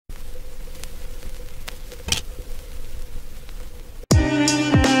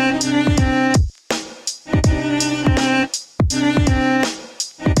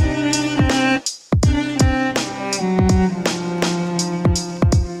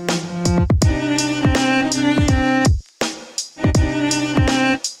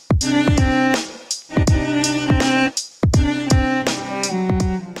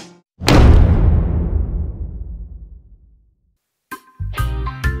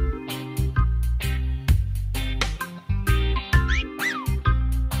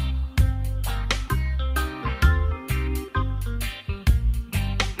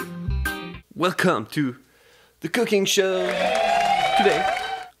Welcome to the cooking show. Today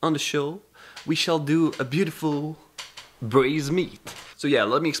on the show we shall do a beautiful braised meat. So yeah,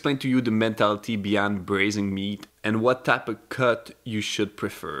 let me explain to you the mentality behind braising meat and what type of cut you should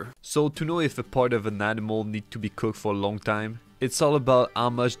prefer. So to know if a part of an animal needs to be cooked for a long time, it's all about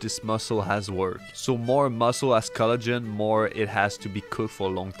how much this muscle has work. So more muscle has collagen, more it has to be cooked for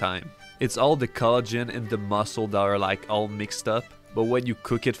a long time. It's all the collagen in the muscle that are like all mixed up. But when you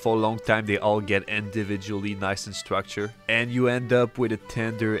cook it for a long time, they all get individually nice and structured, and you end up with a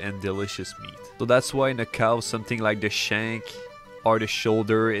tender and delicious meat. So that's why in a cow, something like the shank or the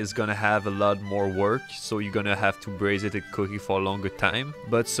shoulder is gonna have a lot more work, so you're gonna have to braise it and cook it for a longer time.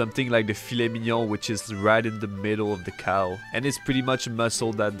 But something like the filet mignon, which is right in the middle of the cow, and it's pretty much a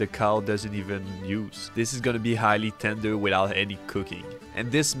muscle that the cow doesn't even use. This is gonna be highly tender without any cooking.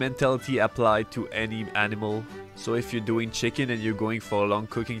 And this mentality applied to any animal. So if you're doing chicken and you're going for a long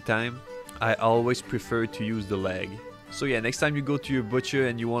cooking time, I always prefer to use the leg. So yeah, next time you go to your butcher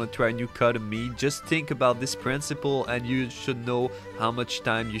and you want to try a new cut of meat, just think about this principle and you should know how much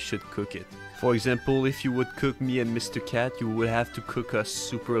time you should cook it. For example, if you would cook me and Mr. Cat, you would have to cook us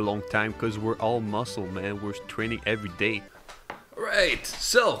super long time because we're all muscle, man. We're training every day. Alright,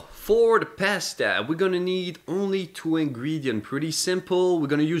 so for the pasta, we're gonna need only 2 ingredients. Pretty simple. We're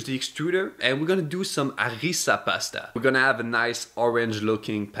gonna use the extruder and we're gonna do some harrissa pasta. We're gonna have a nice orange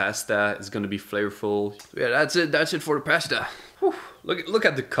looking pasta. It's gonna be flavorful. Yeah, that's it for the pasta. Whew. Look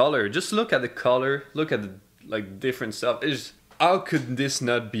at the color. Just look at the color. Look at the different stuff. How could this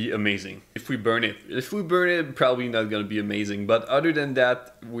not be amazing if we burn it? If we burn it, probably not gonna be amazing, but other than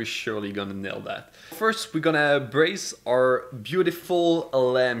that, we're surely gonna nail that. First, we're gonna braise our beautiful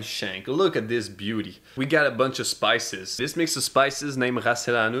lamb shank. Look at this beauty. We got a bunch of spices. This mix of spices named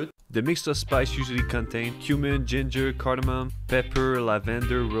hanout. The mix of spice usually contains cumin, ginger, cardamom, pepper,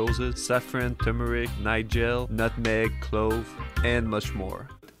 lavender, roses, saffron, turmeric, nigel, nutmeg, clove, and much more.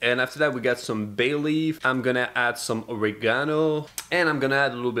 And after that, we got some bay leaf. I'm gonna add some oregano. And I'm gonna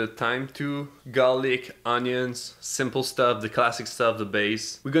add a little bit of thyme too. Garlic, onions, simple stuff, the classic stuff, the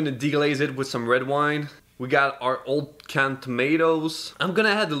base. We're gonna deglaze it with some red wine. We got our old canned tomatoes. I'm gonna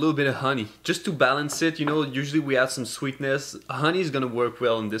add a little bit of honey just to balance it. You know, usually we add some sweetness. Honey is gonna work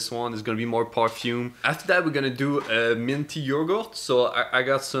well in this one. It's gonna be more perfume. After that, we're gonna do a minty yogurt. So I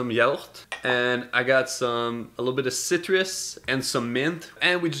got some YAOURT and I got a little bit of citrus and some mint.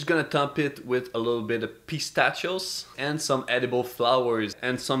 And we're just gonna top it with a little bit of pistachios and some edible flowers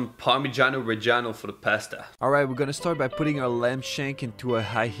and some Parmigiano Reggiano for the pasta. All right, we're gonna start by putting our lamb shank into a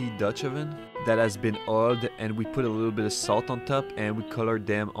high heat Dutch oven that has been oiled, and we put a little bit of salt on top and we color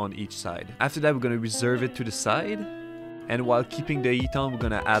them on each side. After that, we're gonna reserve it to the side, and while keeping the heat on, we're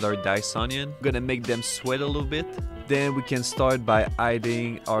gonna add our diced onion. We're gonna make them sweat a little bit. Then we can start by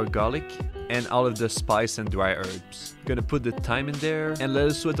adding our garlic and all of the spice and dry herbs. We're gonna put the thyme in there and let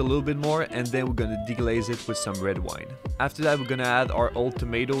it sweat a little bit more, and then we're gonna deglaze it with some red wine. After that, we're gonna add our old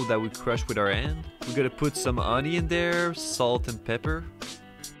tomato that we crushed with our hand. We're gonna put some honey in there, salt and pepper.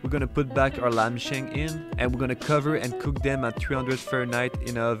 We're gonna put back our lamb shank in, and we're gonna cover and cook them at 300 Fahrenheit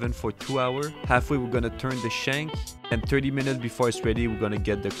in the oven for 2 hours. Halfway, we're gonna turn the shank, and 30 minutes before it's ready, we're gonna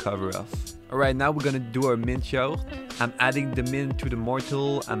get the cover off. Alright, now we're gonna do our mint yaourt. I'm adding the mint to the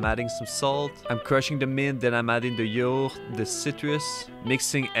mortar, I'm adding some salt, I'm crushing the mint, then I'm adding the yaourt, the citrus,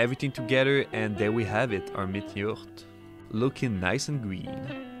 mixing everything together, and there we have it, our mint yaourt. Looking nice and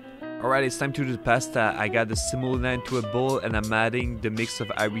green. Alright, it's time to do the pasta. I got the semolina into a bowl and I'm adding the mix of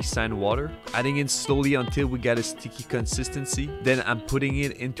harrissa and water. Adding it slowly until we get a sticky consistency. Then I'm putting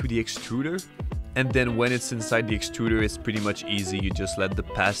it into the extruder. And then when it's inside the extruder, it's pretty much easy. You just let the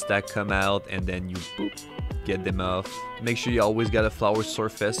pasta come out and then you boop, get them off. Make sure you always got a flour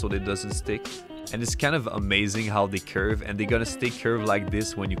surface so it doesn't stick. And it's kind of amazing how they curve, and they're gonna stay curved like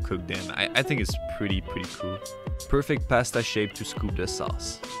this when you cook them. I think it's pretty cool. Perfect pasta shape to scoop the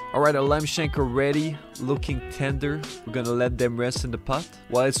sauce. Alright, our lamb shank are ready, looking tender. We're gonna let them rest in the pot.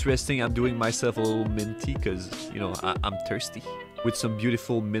 While it's resting, I'm doing myself a little minty because, you know, I'm thirsty. With some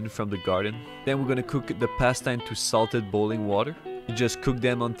beautiful mint from the garden. Then we're gonna cook the pasta into salted boiling water. You just cook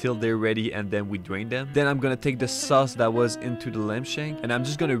them until they're ready and then we drain them. Then I'm gonna take the sauce that was into the lamb shank and I'm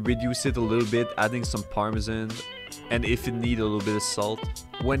just gonna reduce it a little bit, adding some parmesan and if it needs a little bit of salt.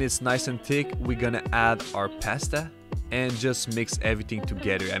 When it's nice and thick, we're gonna add our pasta and just mix everything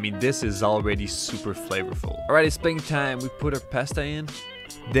together. I mean, this is already super flavorful. Alright, it's playing time. We put our pasta in.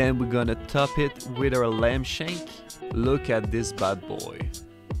 Then we're gonna top it with our lamb shank. Look at this bad boy.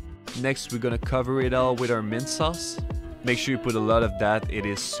 Next, we're gonna cover it all with our mint sauce. Make sure you put a lot of that. It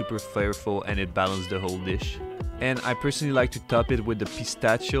is super flavorful and it balances the whole dish. And I personally like to top it with the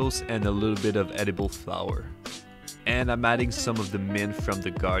pistachios and a little bit of edible flour. And I'm adding some of the mint from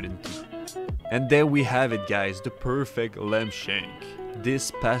the garden too. And there we have it, guys, the perfect lamb shank.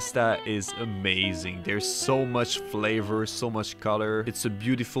 This pasta is amazing. There's so much flavor, so much color. It's a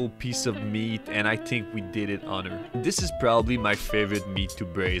beautiful piece of meat and I think we did it honor. This is probably my favorite meat to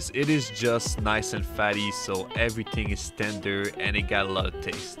braise. It is just nice and fatty, so everything is tender and it got a lot of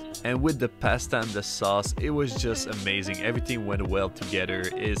taste. And with the pasta and the sauce, it was just amazing. Everything went well together.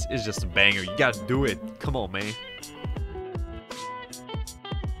 It's just a banger. You gotta do it. Come on, man.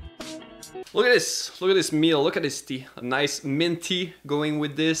 Look at this meal, look at this tea. A nice mint tea going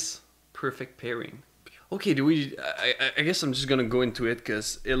with this. Perfect pairing. Okay, I guess I'm just gonna go into it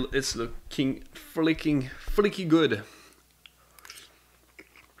because it's looking flicky good.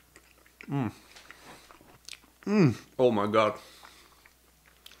 Oh my god.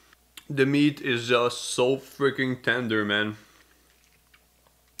 The meat is just so freaking tender, man.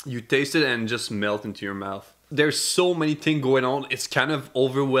 You taste it and just melt into your mouth. There's so many things going on, it's kind of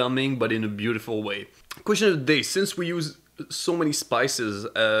overwhelming, but in a beautiful way. Question of the day, since we use so many spices,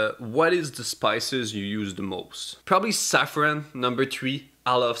 what is the spices you use the most? Probably saffron, number 3.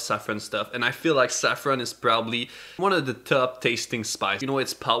 I love saffron stuff, and I feel like saffron is probably one of the top tasting spices. You know,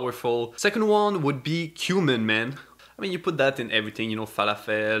 it's powerful. Second one would be cumin, man. I mean, you put that in everything, you know,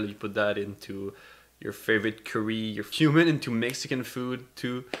 falafel, you put that into your favorite curry, your cumin into Mexican food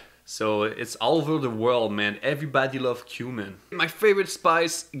too. So it's all over the world, man. Everybody loves cumin. My favorite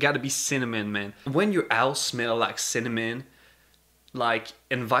spice gotta be cinnamon, man. When your house smells like cinnamon, like,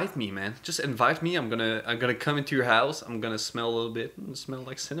 invite me, man. Just invite me. I'm gonna come into your house. I'm gonna smell a little bit and smell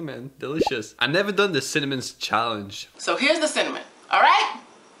like cinnamon. Delicious. I never done the cinnamons challenge. So here's the cinnamon. All right.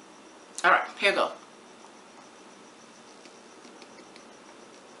 All right. Here you go.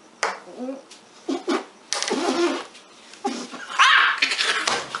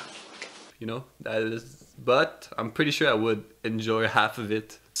 You know, that is, but I'm pretty sure I would enjoy half of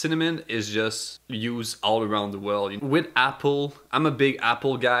it. Cinnamon is just used all around the world. With apple, I'm a big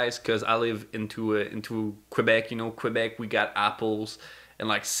apple guys because I live into Quebec. You know, Quebec, we got apples, and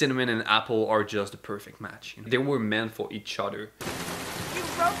like cinnamon and apple are just the perfect match. You know? They were meant for each other. You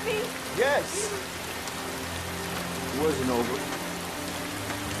broke me? Yes. It wasn't over.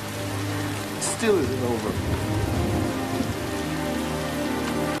 It still isn't over.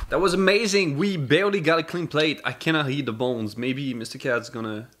 That was amazing. We barely got a clean plate. I cannot eat the bones. Maybe Mr. Cat's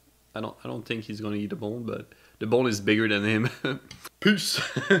gonna... I don't think he's gonna eat the bone, but the bone is bigger than him. Peace.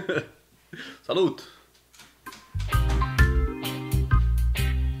 Salute.